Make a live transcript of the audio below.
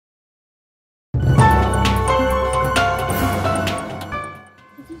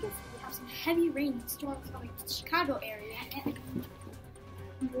heavy rainstorms over the Chicago area, and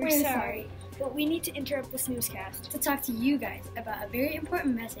We're sorry, but we need to interrupt this newscast to talk to you guys about a very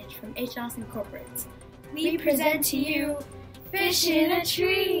important message from H. Lawson Corporate. We present to you Fish in a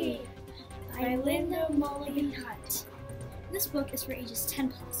Tree by Linda Mulligan Hunt. This book is for ages 10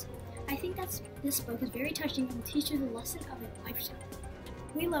 plus. I think this book is very touching and will teach you the lesson of a lifetime.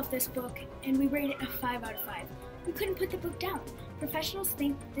 We love this book, and we rate it a 5 out of 5. We couldn't put the book down. Professionals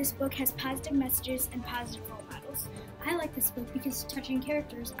think this book has positive messages and positive role models. I like this book because it's touching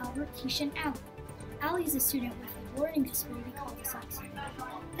characters Albert, Keisha, and Allie. Allie is a student with a learning disability called dyslexia.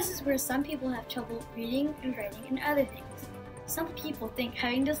 This is where some people have trouble reading and writing and other things. Some people think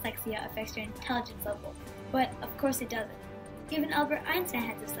having dyslexia affects your intelligence level, but of course it doesn't. Even Albert Einstein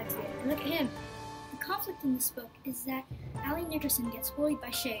had dyslexia, and look at him. The conflict in this book is that Allie Nickerson gets bullied by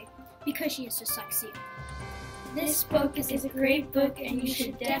Shay because she has dyslexia. This book is a great book, and you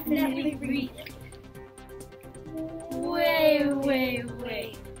should definitely read it.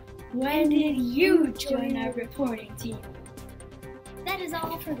 Wait. When did you join our reporting team? That is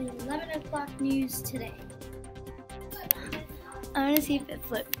all for the 11 o'clock news today. I want to see if it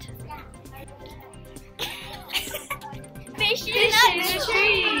flipped. Fish in a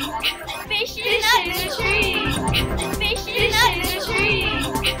tree! Fish in a tree!